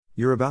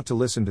You're about to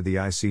listen to the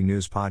IC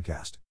News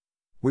Podcast.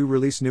 We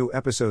release new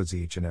episodes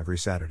each and every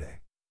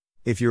Saturday.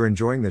 If you're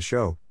enjoying the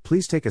show,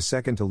 please take a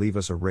second to leave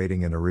us a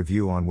rating and a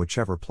review on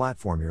whichever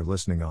platform you're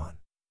listening on.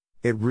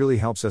 It really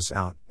helps us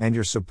out, and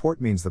your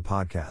support means the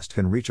podcast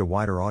can reach a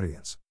wider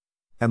audience.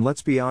 And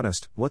let's be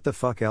honest, what the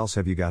fuck else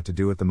have you got to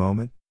do at the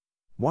moment?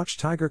 Watch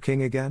Tiger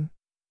King again?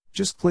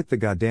 Just click the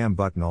goddamn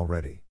button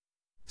already.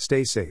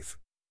 Stay safe.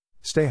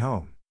 Stay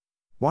home.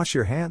 Wash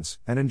your hands,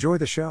 and enjoy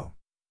the show.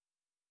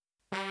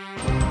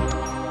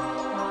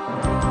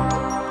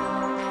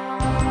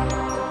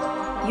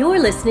 You're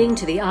listening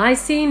to the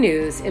IC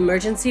News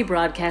Emergency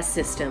Broadcast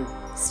System.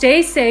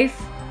 Stay safe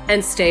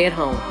and stay at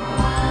home.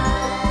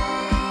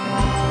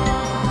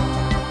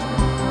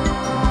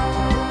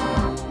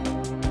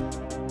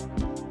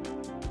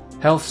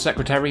 Health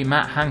Secretary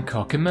Matt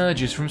Hancock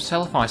emerges from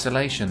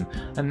self-isolation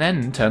and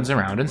then turns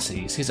around and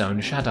sees his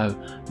own shadow,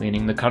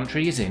 meaning the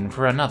country is in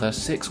for another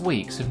 6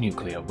 weeks of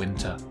nuclear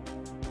winter.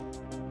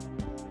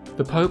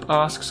 The Pope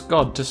asks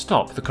God to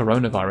stop the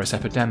coronavirus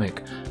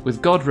epidemic,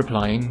 with God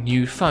replying,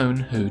 "New phone,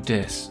 who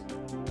dis?"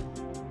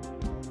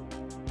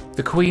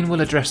 The Queen will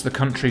address the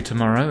country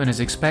tomorrow and is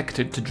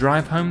expected to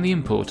drive home the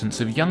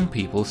importance of young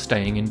people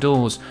staying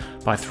indoors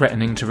by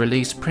threatening to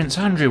release Prince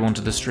Andrew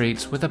onto the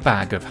streets with a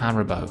bag of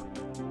Haribo.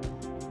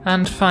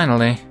 And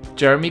finally,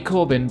 Jeremy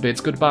Corbyn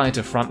bids goodbye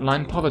to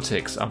frontline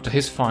politics after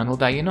his final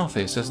day in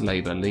office as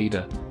Labour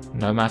leader.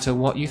 No matter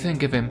what you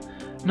think of him,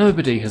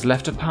 nobody has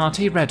left a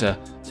party redder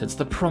since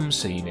the prom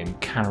scene in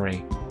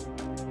Carrie.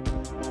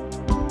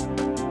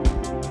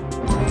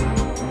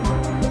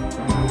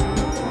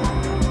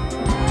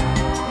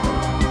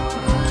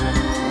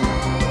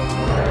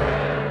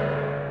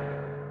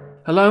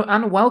 Hello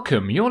and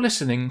welcome. You're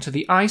listening to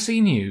the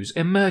IC News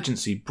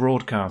Emergency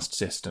Broadcast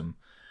System.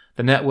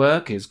 The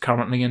network is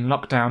currently in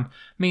lockdown,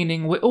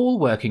 meaning we're all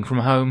working from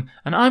home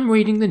and I'm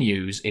reading the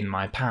news in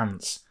my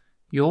pants.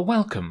 You're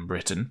welcome,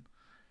 Britain.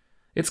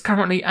 It's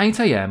currently 8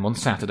 a.m. on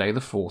Saturday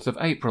the 4th of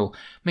April,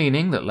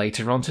 meaning that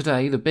later on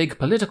today the big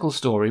political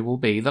story will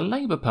be the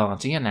Labour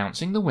Party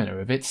announcing the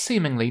winner of its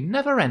seemingly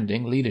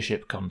never-ending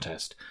leadership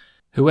contest.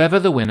 Whoever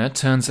the winner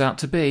turns out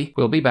to be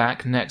will be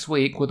back next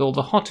week with all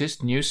the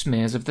hottest new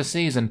smears of the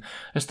season,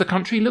 as the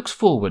country looks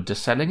forward to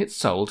selling its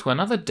soul to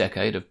another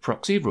decade of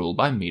proxy rule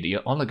by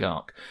media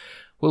oligarch.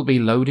 We'll be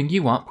loading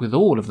you up with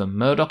all of the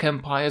Murdoch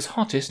Empire's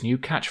hottest new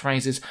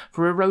catchphrases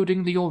for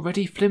eroding the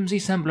already flimsy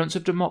semblance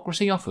of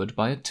democracy offered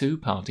by a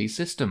two-party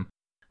system.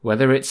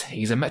 Whether it's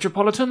 "he's a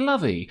metropolitan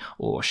lovey,"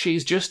 or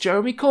 "she's just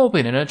Jeremy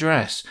Corbyn in a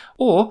dress,"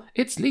 or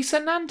 "it's Lisa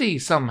Nandy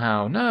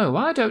somehow." No,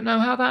 I don't know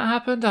how that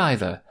happened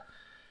either.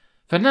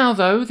 For now,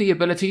 though, the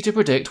ability to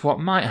predict what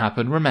might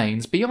happen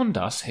remains beyond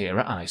us here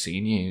at IC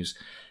News.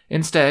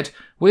 Instead,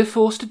 we're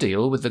forced to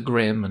deal with the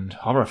grim and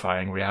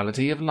horrifying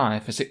reality of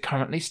life as it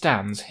currently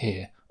stands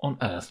here on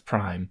Earth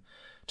Prime.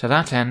 To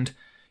that end,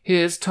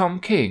 here's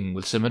Tom King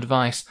with some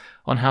advice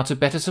on how to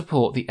better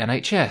support the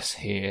NHS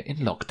here in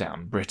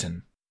lockdown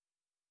Britain.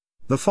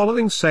 The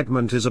following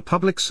segment is a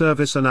public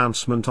service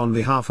announcement on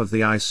behalf of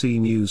the IC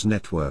News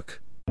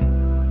Network.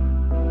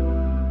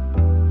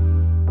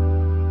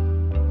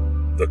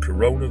 The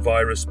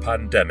coronavirus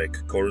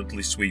pandemic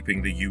currently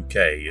sweeping the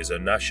UK is a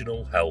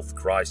national health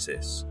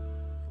crisis.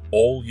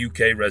 All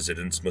UK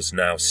residents must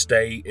now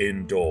stay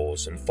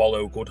indoors and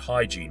follow good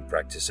hygiene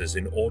practices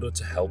in order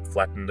to help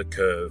flatten the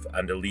curve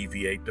and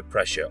alleviate the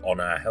pressure on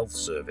our health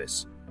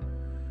service.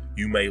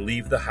 You may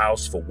leave the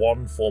house for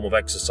one form of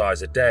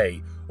exercise a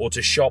day or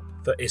to shop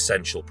for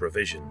essential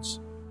provisions.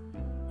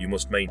 You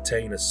must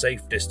maintain a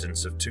safe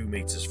distance of 2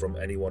 meters from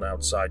anyone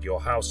outside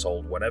your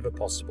household whenever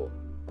possible.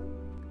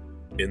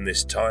 In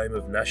this time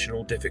of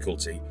national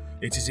difficulty,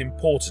 it is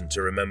important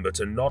to remember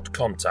to not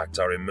contact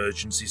our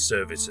emergency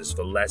services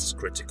for less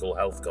critical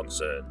health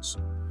concerns.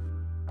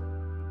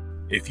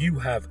 If you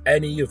have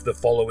any of the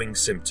following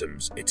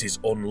symptoms, it is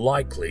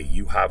unlikely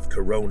you have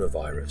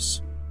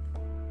coronavirus.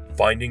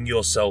 Finding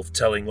yourself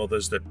telling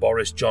others that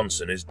Boris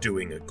Johnson is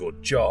doing a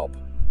good job.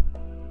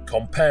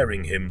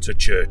 Comparing him to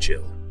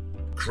Churchill.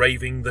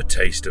 Craving the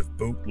taste of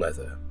boot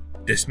leather.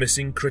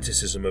 Dismissing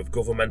criticism of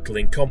governmental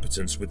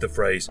incompetence with the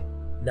phrase,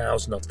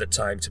 "Now's not the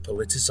time to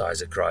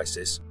politicise a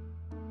crisis."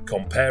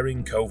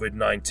 Comparing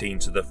COVID-19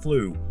 to the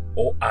flu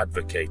or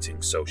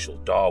advocating social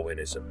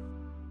Darwinism.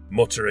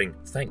 Muttering,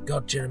 "Thank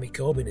God Jeremy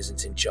Corbyn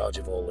isn't in charge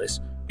of all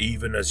this,"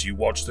 even as you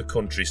watch the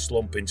country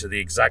slump into the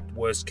exact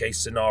worst-case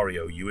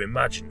scenario you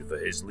imagined for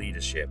his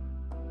leadership.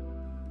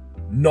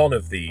 None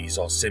of these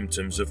are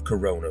symptoms of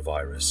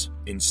coronavirus.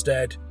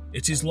 Instead,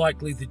 it is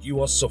likely that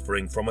you are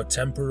suffering from a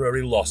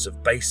temporary loss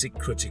of basic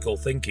critical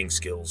thinking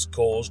skills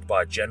caused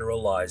by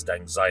generalized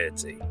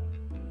anxiety.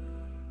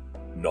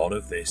 None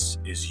of this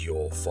is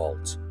your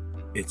fault.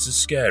 It's a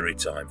scary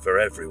time for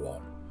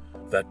everyone.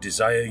 That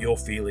desire you're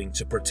feeling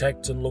to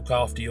protect and look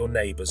after your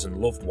neighbours and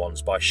loved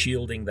ones by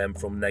shielding them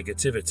from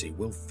negativity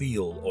will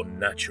feel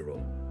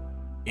unnatural.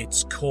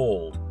 It's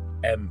called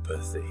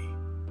empathy.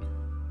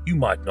 You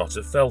might not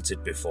have felt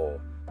it before,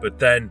 but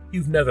then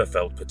you've never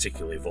felt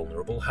particularly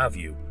vulnerable, have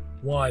you?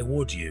 Why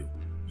would you?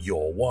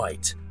 you're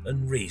white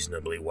and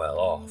reasonably well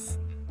off.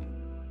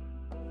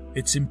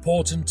 It's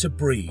important to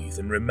breathe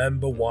and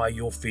remember why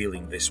you're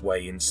feeling this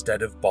way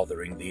instead of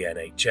bothering the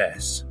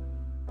NHS.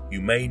 You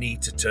may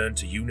need to turn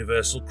to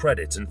universal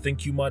credit and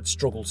think you might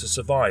struggle to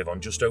survive on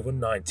just over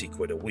 90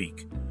 quid a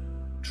week.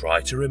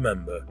 Try to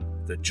remember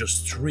that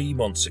just 3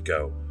 months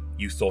ago,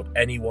 you thought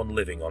anyone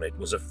living on it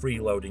was a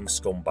freeloading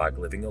scumbag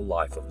living a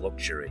life of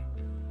luxury.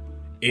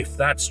 If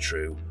that's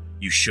true,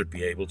 you should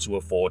be able to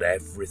afford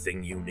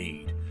everything you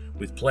need,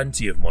 with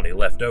plenty of money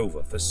left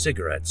over for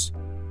cigarettes,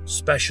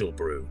 special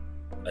brew,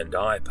 and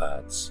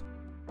iPads.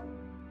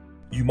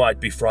 You might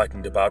be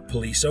frightened about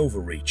police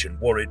overreach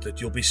and worried that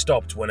you'll be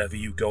stopped whenever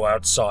you go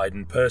outside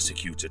and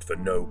persecuted for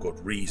no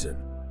good reason.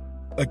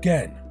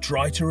 Again,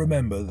 try to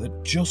remember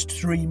that just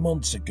 3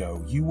 months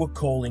ago you were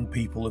calling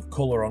people of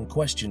colour on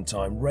Question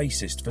Time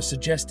racist for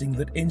suggesting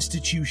that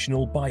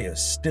institutional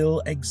bias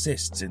still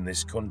exists in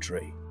this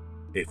country.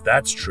 If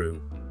that's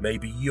true,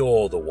 maybe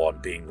you're the one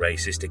being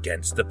racist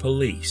against the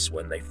police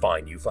when they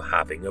fine you for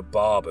having a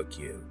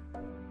barbecue.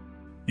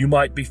 You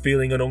might be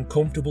feeling an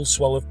uncomfortable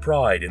swell of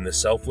pride in the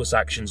selfless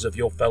actions of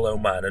your fellow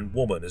man and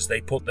woman as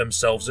they put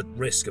themselves at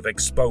risk of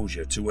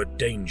exposure to a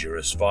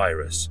dangerous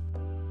virus.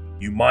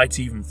 You might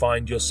even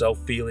find yourself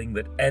feeling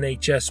that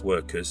NHS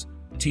workers,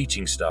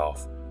 teaching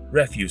staff,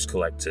 refuse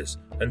collectors,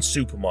 and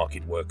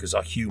supermarket workers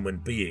are human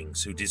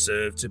beings who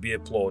deserve to be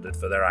applauded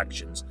for their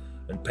actions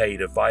and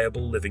paid a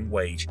viable living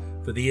wage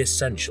for the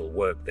essential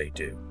work they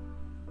do.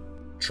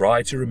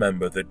 Try to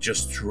remember that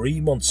just 3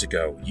 months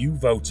ago you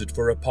voted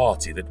for a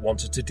party that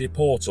wanted to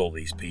deport all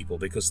these people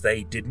because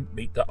they didn't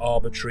meet the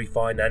arbitrary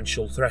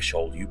financial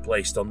threshold you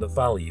placed on the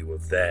value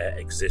of their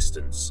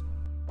existence.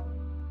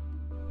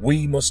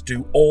 We must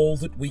do all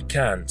that we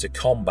can to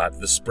combat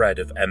the spread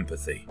of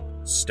empathy.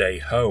 Stay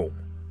home,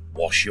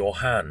 wash your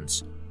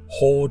hands,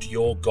 hoard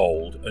your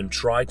gold, and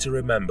try to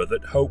remember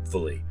that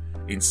hopefully,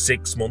 in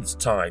 6 months'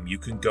 time, you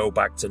can go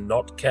back to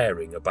not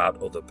caring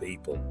about other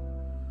people.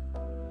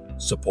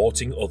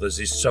 Supporting others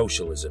is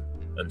socialism,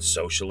 and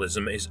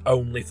socialism is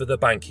only for the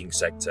banking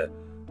sector,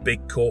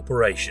 big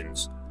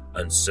corporations,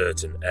 and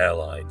certain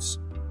airlines.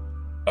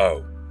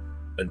 Oh,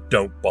 and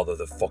don't bother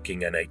the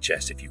fucking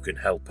NHS if you can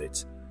help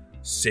it.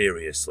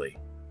 Seriously,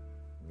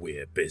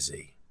 we're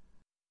busy.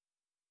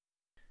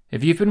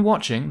 If you've been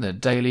watching the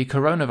daily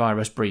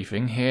coronavirus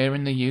briefing here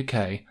in the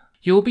UK,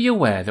 you'll be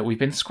aware that we've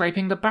been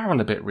scraping the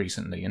barrel a bit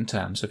recently in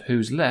terms of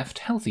who's left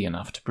healthy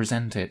enough to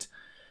present it.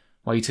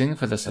 Waiting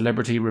for the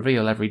celebrity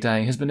reveal every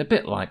day has been a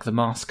bit like The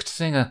Masked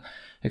Singer,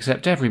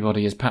 except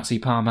everybody is Patsy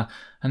Palmer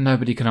and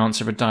nobody can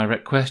answer a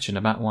direct question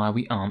about why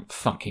we aren't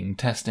fucking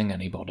testing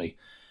anybody.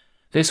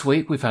 This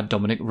week we've had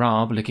Dominic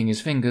Raab licking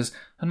his fingers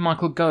and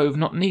Michael Gove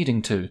not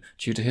needing to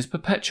due to his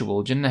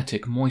perpetual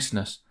genetic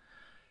moistness.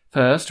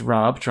 First,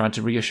 Raab tried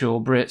to reassure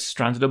Brits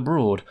stranded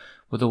abroad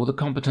with all the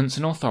competence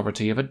and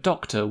authority of a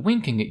doctor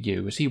winking at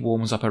you as he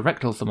warms up a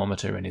rectal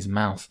thermometer in his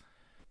mouth.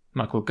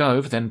 Michael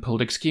Gove then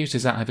pulled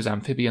excuses out of his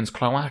amphibian's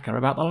cloaca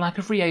about the lack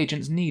of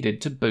reagents needed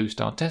to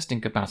boost our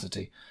testing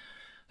capacity.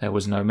 There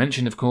was no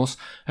mention, of course,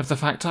 of the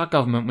fact our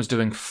government was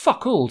doing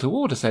fuck all to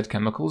order said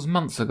chemicals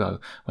months ago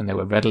when they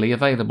were readily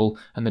available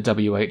and the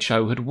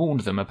WHO had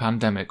warned them a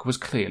pandemic was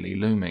clearly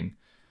looming.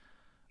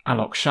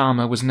 Alok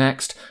Sharma was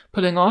next,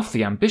 pulling off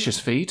the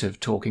ambitious feat of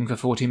talking for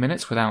 40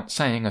 minutes without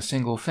saying a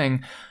single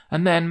thing,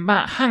 and then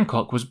Matt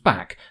Hancock was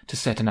back to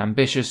set an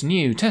ambitious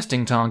new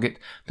testing target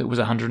that was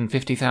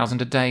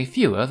 150,000 a day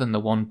fewer than the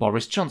one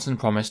Boris Johnson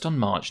promised on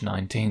March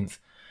 19th.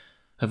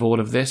 If all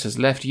of this has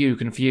left you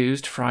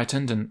confused,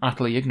 frightened, and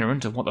utterly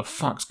ignorant of what the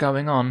fuck's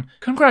going on,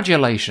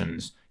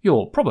 congratulations!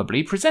 You're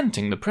probably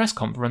presenting the press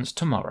conference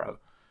tomorrow.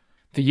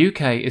 The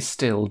UK is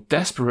still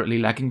desperately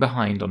lagging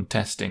behind on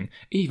testing,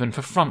 even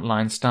for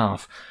frontline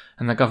staff,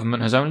 and the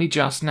government has only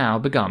just now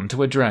begun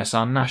to address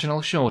our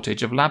national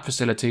shortage of lab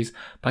facilities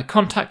by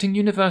contacting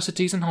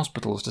universities and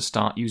hospitals to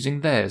start using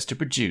theirs to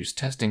produce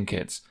testing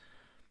kits.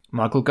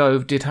 Michael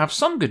Gove did have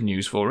some good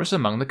news for us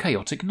among the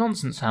chaotic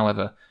nonsense,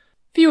 however.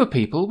 Fewer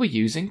people were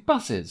using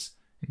buses,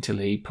 until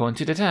he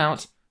pointed it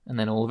out, and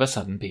then all of a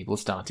sudden people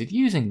started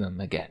using them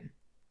again.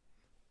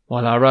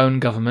 While our own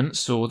government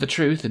saw the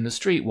truth in the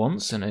street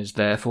once and is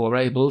therefore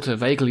able to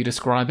vaguely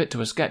describe it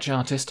to a sketch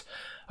artist,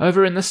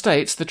 over in the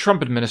States the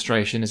Trump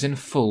administration is in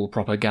full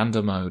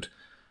propaganda mode.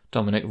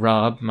 Dominic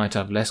Raab might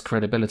have less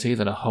credibility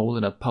than a hole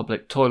in a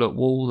public toilet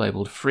wall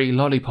labelled free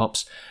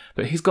lollipops,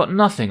 but he's got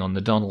nothing on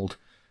the Donald.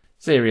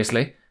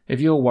 Seriously,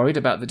 if you're worried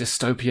about the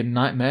dystopian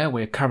nightmare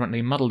we're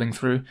currently muddling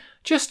through,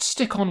 just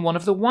stick on one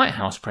of the White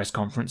House press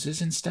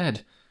conferences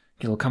instead.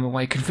 You'll come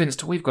away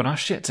convinced we've got our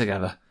shit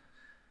together.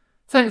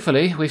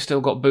 Thankfully, we've still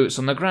got boots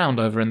on the ground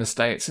over in the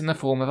States in the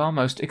form of our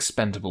most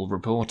expendable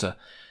reporter.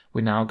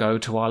 We now go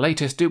to our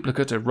latest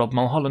duplicate of Rob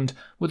Mulholland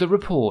with a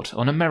report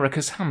on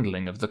America's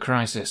handling of the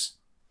crisis.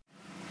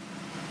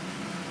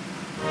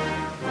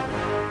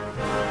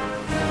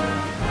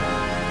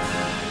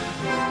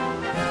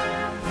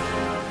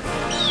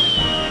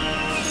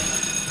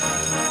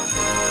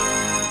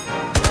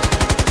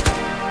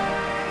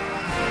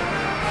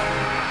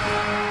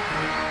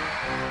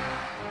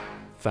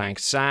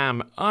 Thanks,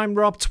 Sam. I'm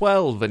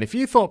Rob12, and if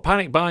you thought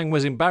panic buying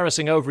was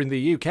embarrassing over in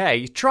the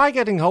UK, try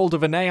getting hold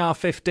of an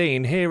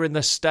AR-15 here in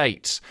the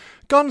States.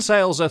 Gun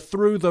sales are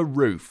through the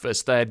roof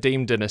as they're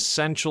deemed an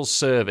essential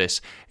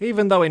service,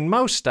 even though in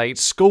most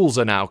states schools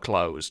are now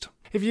closed.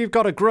 If you've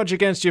got a grudge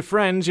against your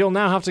friends, you'll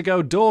now have to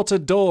go door to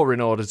door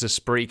in order to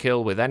spree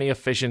kill with any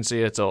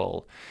efficiency at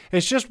all.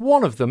 It's just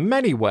one of the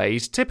many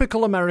ways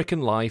typical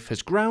American life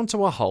has ground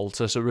to a halt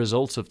as a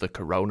result of the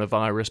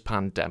coronavirus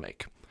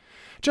pandemic.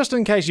 Just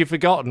in case you've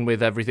forgotten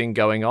with everything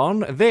going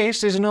on,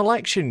 this is an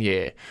election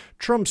year.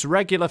 Trump's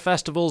regular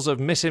festivals of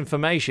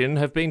misinformation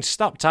have been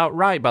stopped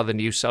outright by the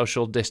new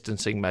social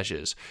distancing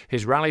measures.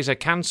 His rallies are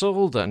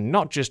cancelled, and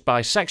not just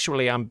by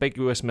sexually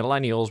ambiguous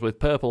millennials with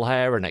purple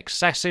hair and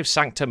excessive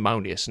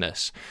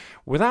sanctimoniousness.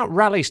 Without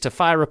rallies to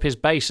fire up his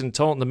base and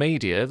taunt the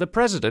media, the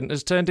president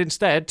has turned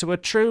instead to a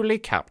truly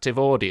captive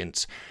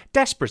audience.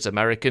 Desperate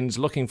Americans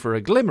looking for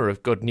a glimmer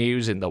of good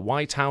news in the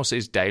White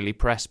House's daily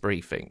press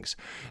briefings.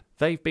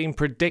 They've been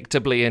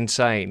predictably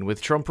insane,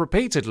 with Trump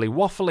repeatedly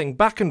waffling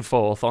back and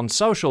forth on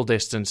social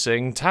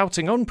distancing,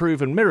 touting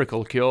unproven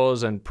miracle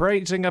cures, and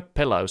praising a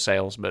pillow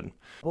salesman.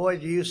 Boy,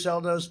 do you sell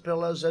those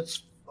pillows?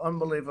 It's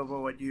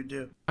unbelievable what you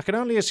do. I can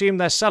only assume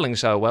they're selling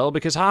so well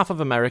because half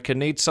of America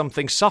needs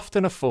something soft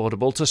and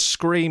affordable to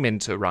scream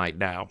into right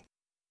now.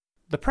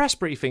 The press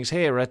briefings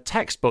here are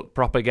textbook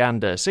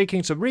propaganda,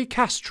 seeking to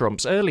recast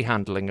Trump's early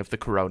handling of the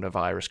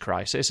coronavirus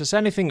crisis as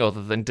anything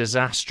other than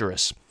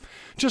disastrous.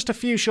 Just a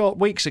few short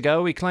weeks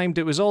ago, he claimed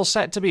it was all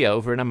set to be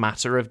over in a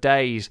matter of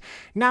days.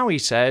 Now he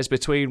says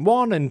between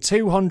 1 and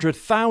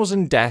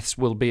 200,000 deaths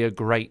will be a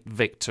great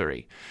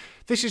victory.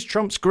 This is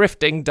Trump's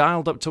grifting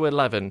dialed up to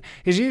 11.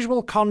 His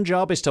usual con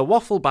job is to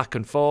waffle back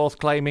and forth,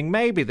 claiming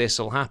maybe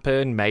this'll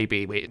happen,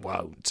 maybe it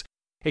won't.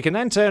 He can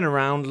then turn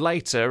around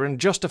later and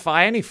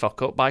justify any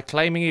fuck-up by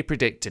claiming he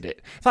predicted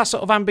it. That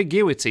sort of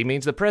ambiguity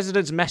means the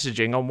president's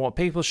messaging on what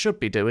people should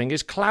be doing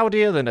is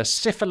cloudier than a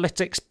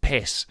syphilitic's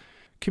piss.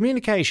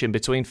 Communication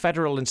between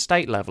federal and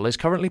state level is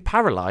currently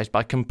paralysed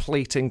by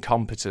complete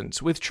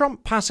incompetence, with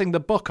Trump passing the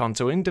buck on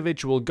to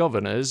individual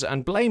governors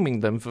and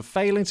blaming them for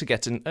failing to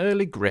get an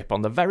early grip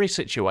on the very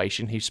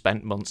situation he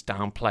spent months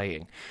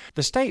downplaying.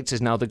 The States is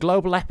now the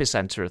global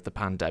epicentre of the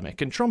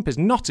pandemic, and Trump is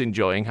not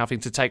enjoying having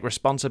to take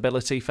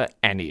responsibility for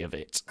any of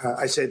it.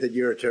 I say that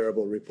you're a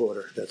terrible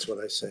reporter. That's what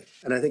I say.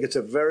 And I think it's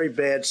a very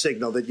bad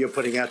signal that you're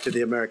putting out to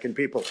the American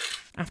people.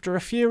 After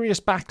a furious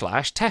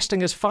backlash,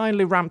 testing has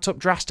finally ramped up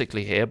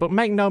drastically here, but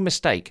make no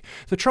mistake,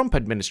 the Trump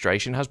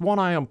administration has one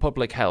eye on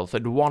public health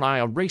and one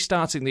eye on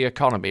restarting the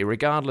economy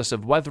regardless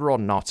of whether or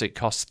not it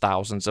costs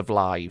thousands of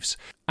lives.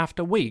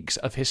 After weeks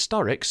of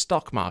historic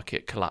stock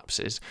market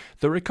collapses,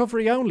 the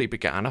recovery only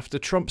began after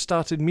Trump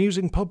started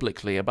musing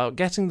publicly about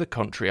getting the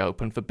country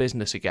open for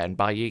business again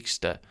by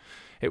Easter.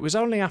 It was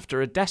only after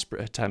a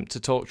desperate attempt to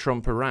talk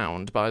Trump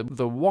around by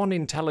the one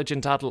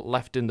intelligent adult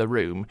left in the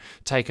room,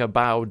 take a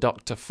bow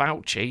Dr.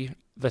 Fauci,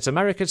 that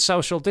America's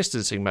social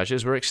distancing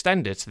measures were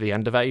extended to the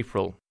end of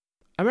April.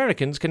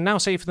 Americans can now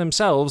see for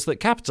themselves that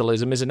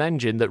capitalism is an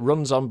engine that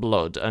runs on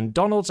blood, and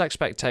Donald's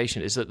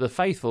expectation is that the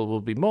faithful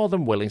will be more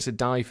than willing to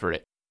die for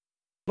it.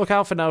 Look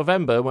out for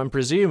November, when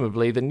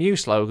presumably the new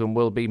slogan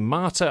will be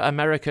Martyr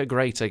America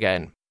Great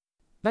Again.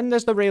 Then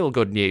there's the real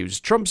good news.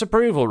 Trump's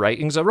approval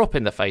ratings are up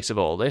in the face of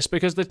all this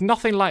because there's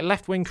nothing like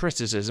left-wing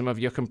criticism of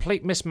your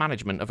complete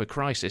mismanagement of a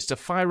crisis to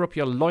fire up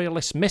your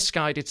loyalist,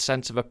 misguided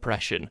sense of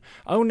oppression.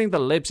 Owning the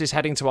libs is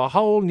heading to a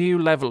whole new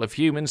level of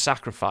human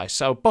sacrifice,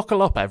 so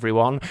buckle up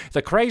everyone.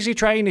 The crazy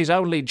train is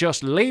only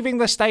just leaving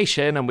the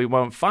station and we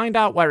won't find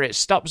out where it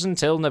stops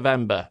until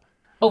November.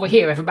 Over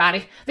here,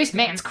 everybody. This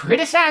man's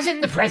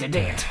criticizing the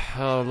president.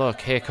 Oh,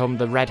 look, here come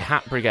the Red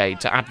Hat Brigade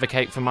to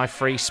advocate for my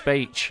free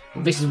speech.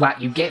 This is what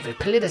you get for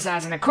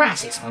politicizing a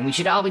crisis when we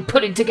should all be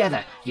putting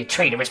together, you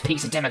traitorous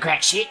piece of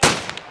Democrat shit.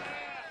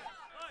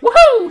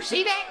 Woohoo!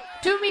 See that?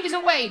 2 meters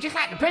away, just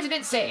like the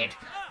president said.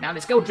 Now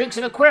let's go drink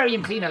some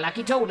aquarium cleaner like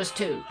he told us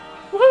to.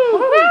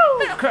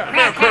 Woohoo! America!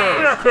 America!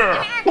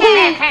 America!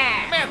 America!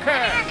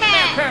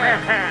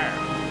 America!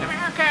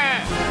 America!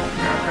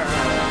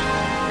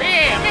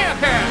 Yeah,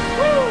 America!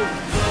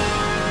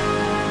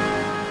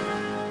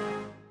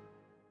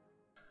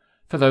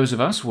 For those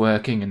of us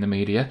working in the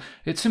media,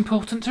 it's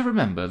important to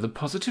remember the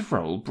positive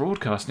role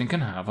broadcasting can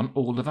have on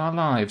all of our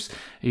lives,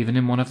 even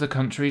in one of the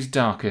country's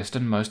darkest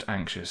and most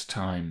anxious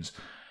times.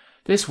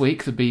 This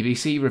week, the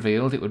BBC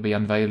revealed it would be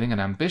unveiling an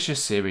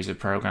ambitious series of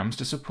programmes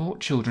to support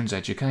children's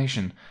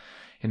education.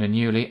 In a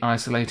newly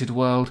isolated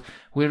world,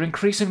 we're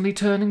increasingly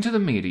turning to the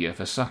media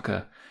for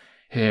succour.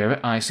 Here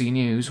at IC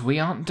News, we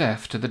aren't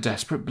deaf to the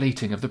desperate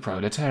bleating of the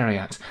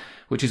proletariat,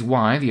 which is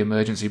why the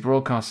emergency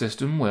broadcast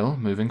system will,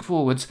 moving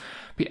forwards,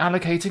 be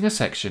allocating a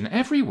section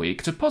every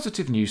week to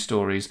positive news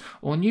stories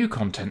or new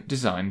content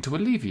designed to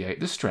alleviate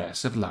the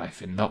stress of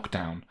life in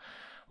lockdown.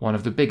 One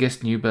of the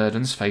biggest new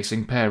burdens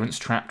facing parents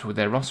trapped with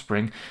their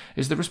offspring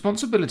is the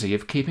responsibility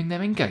of keeping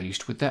them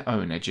engaged with their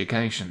own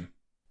education.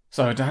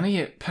 So, Danny,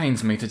 it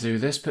pains me to do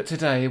this, but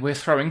today we're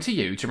throwing to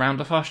you to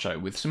round off our show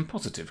with some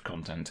positive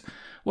content.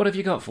 What have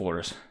you got for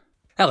us?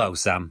 Hello,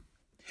 Sam.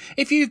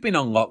 If you've been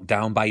on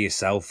lockdown by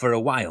yourself for a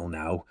while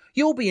now,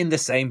 you'll be in the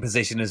same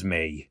position as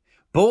me,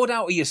 bored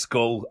out of your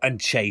skull and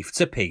chafed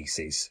to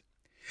pieces.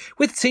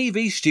 With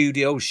TV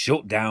studios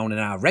shut down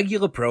and our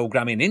regular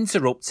programming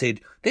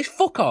interrupted, there's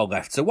fuck all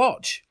left to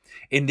watch.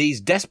 In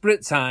these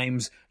desperate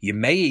times, you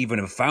may even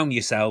have found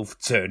yourself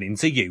turning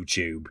to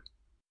YouTube.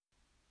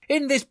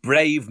 In this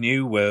brave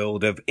new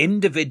world of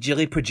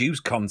individually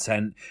produced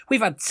content,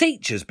 we've had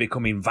teachers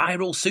becoming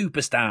viral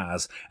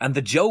superstars and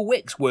the Joe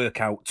Wicks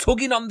workout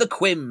tugging on the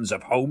quims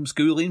of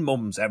homeschooling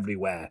mums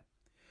everywhere.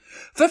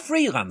 For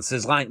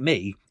freelancers like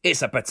me,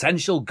 it's a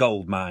potential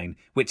goldmine,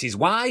 which is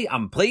why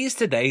I'm pleased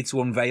today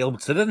to unveil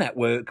to the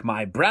network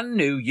my brand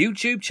new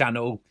YouTube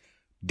channel,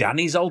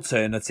 Danny's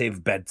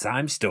Alternative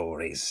Bedtime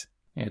Stories.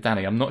 Yeah,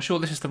 Danny, I'm not sure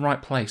this is the right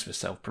place for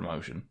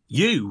self-promotion.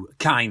 You,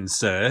 kind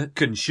sir,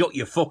 can shut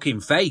your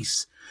fucking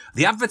face.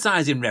 The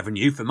advertising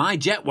revenue for my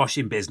jet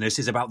washing business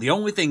is about the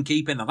only thing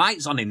keeping the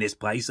lights on in this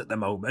place at the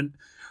moment.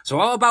 So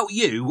how about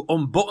you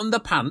unbutton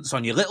the pants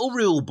on your little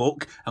rule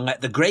book and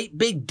let the great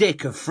big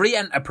dick of free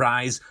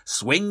enterprise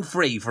swing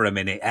free for a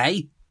minute,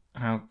 eh?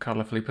 How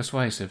colourfully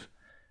persuasive.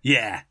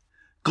 Yeah.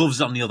 Gloves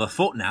on the other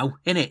foot now,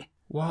 innit?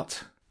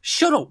 What?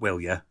 Shut up,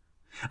 will you?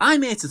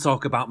 I'm here to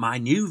talk about my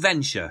new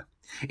venture.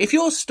 If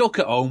you're stuck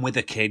at home with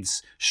the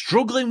kids,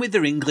 struggling with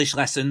their English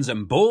lessons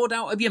and bored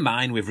out of your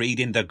mind with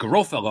reading The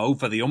Gruffalo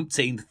for the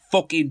umpteenth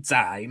fucking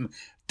time,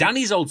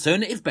 Danny's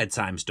Alternative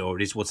Bedtime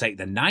Stories will take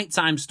the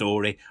nighttime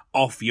story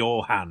off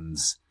your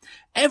hands.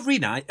 Every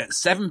night at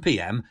 7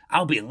 p.m,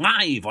 I'll be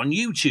live on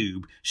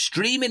YouTube,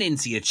 streaming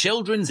into your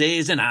children's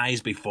ears and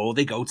eyes before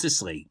they go to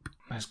sleep.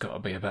 There's got to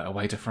be a better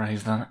way to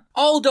phrase that.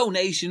 All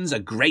donations are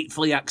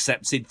gratefully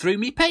accepted through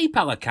my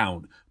PayPal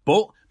account,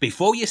 but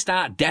before you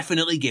start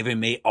definitely giving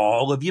me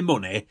all of your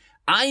money,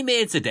 I'm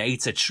here today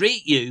to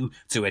treat you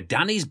to a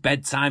Danny's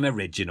Bedtime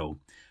original.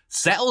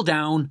 Settle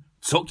down,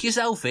 tuck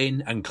yourself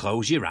in and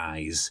close your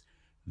eyes.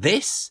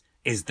 This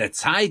is the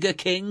Tiger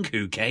King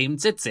who came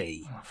to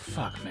tea. Oh,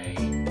 fuck me.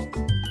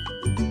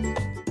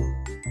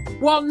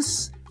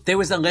 Once, there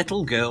was a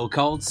little girl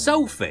called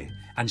Sophie,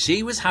 and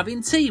she was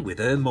having tea with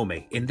her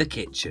mummy in the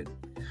kitchen.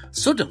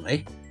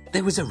 Suddenly,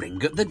 there was a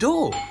ring at the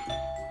door.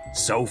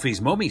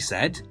 Sophie's mummy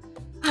said,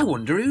 "I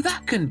wonder who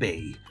that can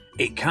be.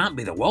 It can't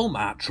be the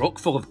Walmart truck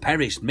full of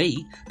perished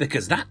meat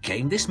because that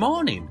came this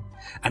morning.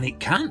 And it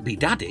can't be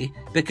Daddy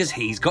because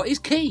he's got his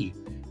key.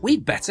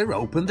 We'd better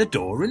open the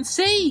door and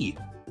see."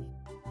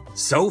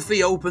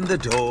 Sophie opened the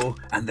door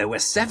and there were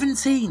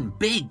 17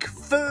 big,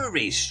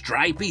 furry,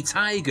 stripy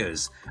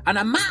tigers and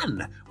a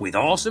man with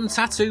awesome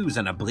tattoos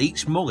and a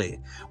bleached mullet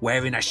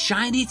wearing a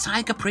shiny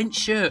tiger print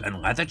shirt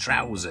and leather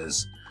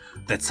trousers.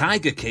 The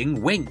Tiger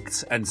King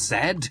winked and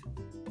said,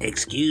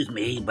 "Excuse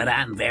me, but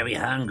I'm very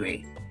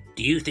hungry.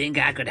 Do you think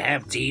I could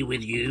have tea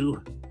with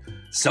you?"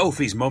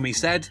 Sophie's mummy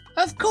said,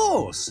 "Of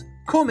course.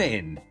 Come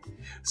in."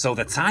 So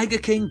the Tiger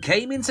King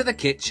came into the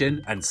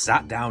kitchen and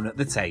sat down at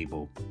the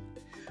table.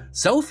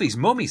 Sophie's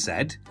mummy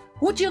said,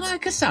 "Would you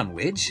like a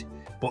sandwich?"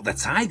 But the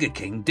Tiger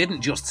King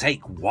didn't just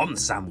take one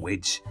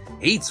sandwich.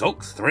 He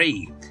took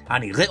 3,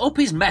 and he lit up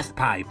his meth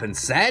pipe and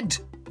said,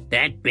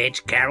 "That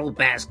bitch Carol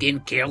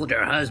Baskin killed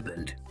her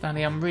husband."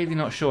 Danny, I'm really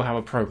not sure how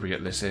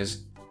appropriate this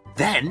is.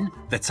 Then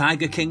the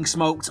Tiger King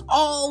smoked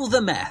all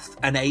the meth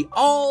and ate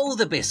all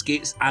the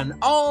biscuits and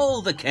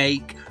all the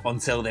cake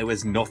until there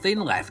was nothing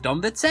left on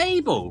the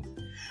table.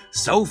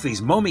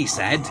 Sophie's mummy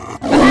said,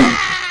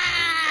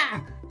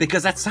 "Ah!"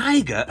 because a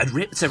tiger had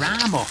ripped her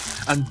arm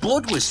off and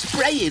blood was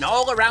spraying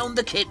all around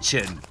the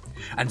kitchen.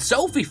 And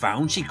Sophie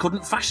found she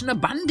couldn't fashion a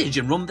bandage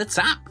and run the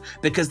tap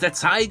because the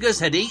tigers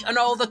had eaten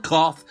all the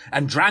cloth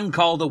and drank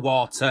all the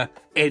water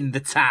in the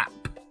tap.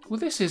 Well,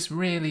 this is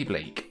really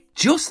bleak.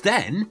 Just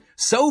then,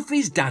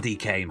 Sophie's daddy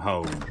came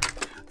home.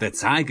 The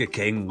Tiger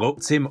King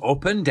looked him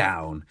up and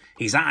down,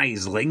 his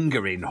eyes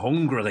lingering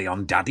hungrily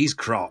on Daddy's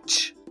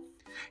crotch.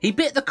 He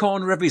bit the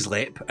corner of his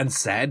lip and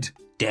said,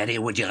 "Daddy,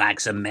 would you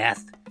like some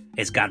meth?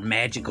 It's got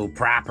magical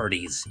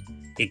properties.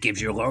 It gives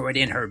you lowered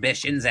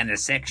inhibitions and a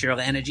sexual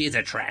energy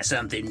to try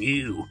something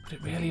new." Would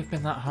it really have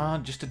been that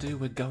hard just to do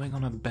with going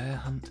on a bear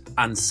hunt?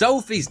 And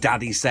Sophie's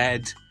daddy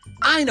said,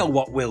 "I know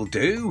what we'll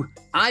do.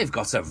 I've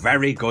got a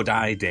very good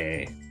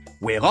idea.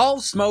 We'll all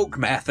smoke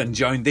meth and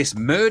join this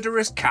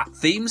murderous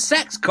cat-themed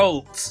sex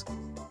cult."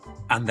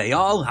 And they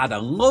all had a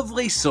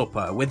lovely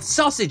supper with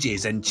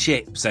sausages and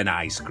chips and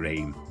ice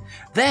cream.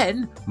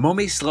 Then,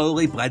 Mummy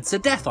slowly bled to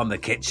death on the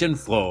kitchen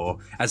floor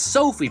as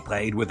Sophie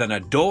played with an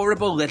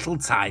adorable little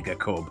tiger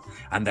cub,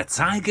 and the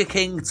Tiger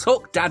King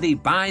took Daddy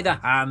by the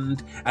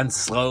hand and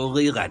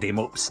slowly led him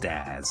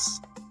upstairs.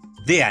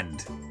 The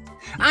end.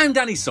 I'm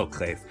Danny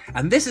Sutcliffe,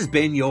 and this has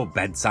been your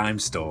bedtime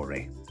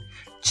story.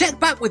 Check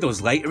back with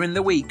us later in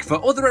the week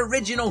for other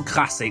original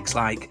classics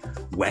like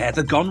Where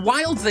the Gone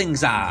Wild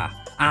Things Are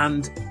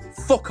and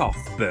Fuck Off,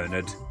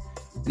 Bernard.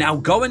 Now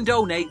go and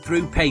donate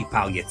through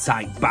PayPal, you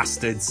tight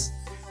bastards.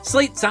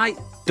 Sleep tight,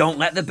 don't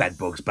let the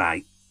bedbugs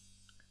bite.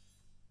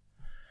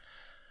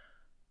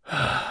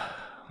 Oh,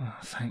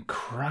 thank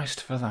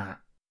Christ for that.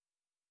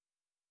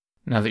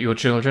 Now that your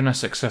children are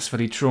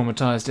successfully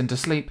traumatized into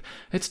sleep,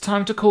 it's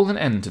time to call an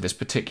end to this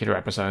particular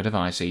episode of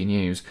IC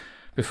News.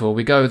 Before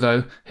we go,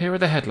 though, here are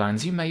the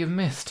headlines you may have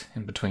missed,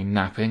 in between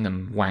napping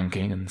and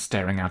wanking and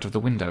staring out of the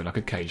window like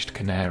a caged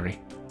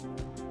canary.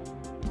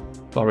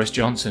 Boris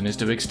Johnson is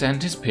to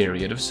extend his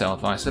period of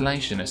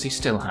self-isolation as he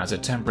still has a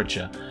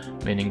temperature,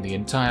 meaning the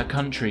entire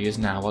country is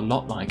now a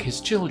lot like his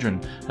children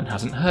and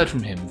hasn't heard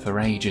from him for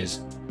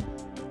ages.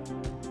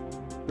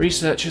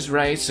 Researchers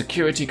raised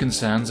security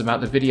concerns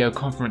about the video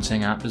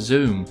conferencing app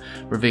Zoom,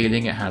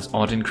 revealing it has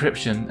odd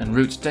encryption and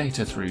routes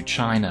data through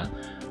China.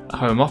 A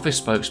Home Office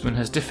spokesman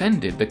has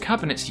defended the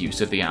Cabinet's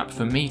use of the app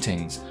for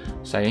meetings,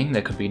 saying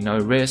there could be no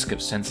risk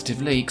of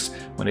sensitive leaks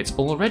when it's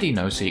already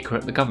no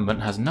secret the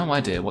government has no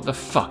idea what the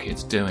fuck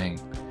it's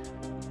doing.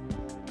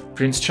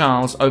 Prince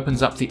Charles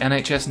opens up the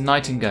NHS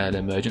Nightingale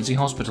Emergency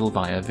Hospital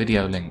via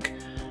video link.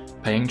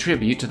 Paying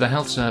tribute to the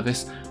health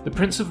service, the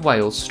Prince of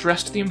Wales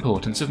stressed the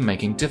importance of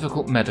making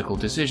difficult medical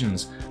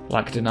decisions,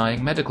 like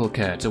denying medical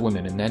care to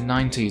women in their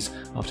 90s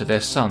after their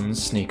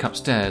sons sneak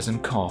upstairs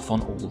and cough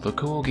on all the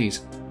corgis.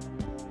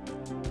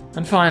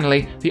 And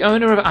finally, the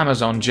owner of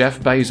Amazon,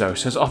 Jeff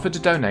Bezos, has offered to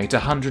donate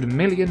 $100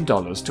 million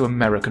to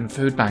American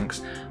food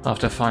banks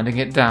after finding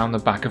it down the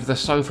back of the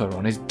sofa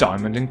on his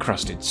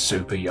diamond-encrusted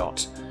super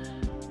yacht.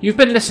 You've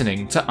been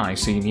listening to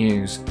IC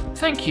News.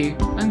 Thank you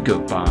and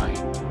goodbye.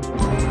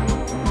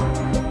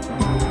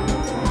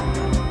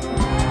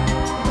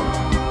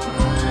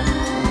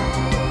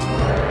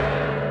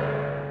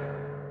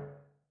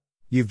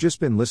 You've just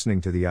been listening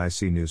to the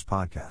IC News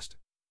podcast.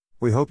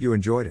 We hope you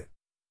enjoyed it.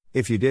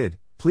 If you did,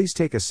 please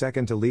take a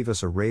second to leave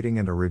us a rating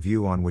and a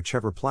review on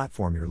whichever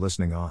platform you're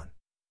listening on.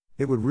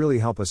 It would really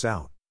help us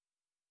out.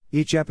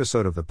 Each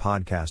episode of the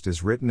podcast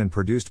is written and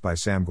produced by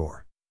Sam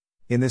Gore.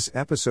 In this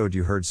episode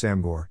you heard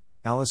Sam Gore,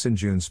 Allison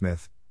June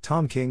Smith,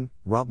 Tom King,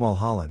 Rob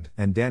Mulholland,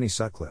 and Danny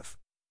Sutcliffe.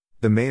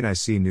 The main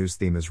IC News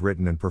theme is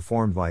written and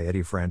performed by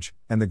Eddie French,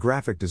 and the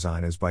graphic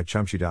design is by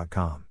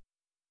Chumshy.com.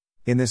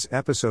 In this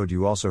episode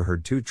you also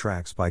heard 2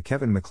 tracks by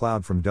Kevin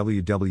MacLeod from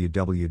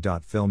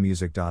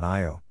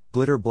www.filmmusic.io,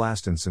 Glitter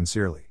Blast and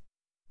Sincerely.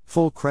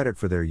 Full credit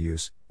for their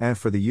use, and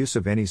for the use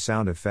of any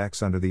sound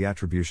effects under the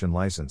attribution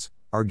license,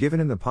 are given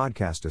in the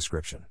podcast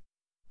description.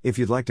 If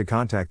you'd like to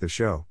contact the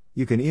show,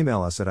 you can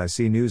email us at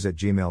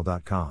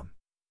icnews@gmail.com.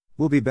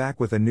 We'll be back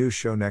with a new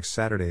show next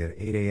Saturday at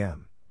 8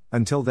 a.m.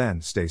 Until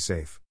then, stay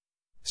safe,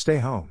 stay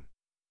home,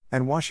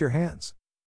 and wash your hands.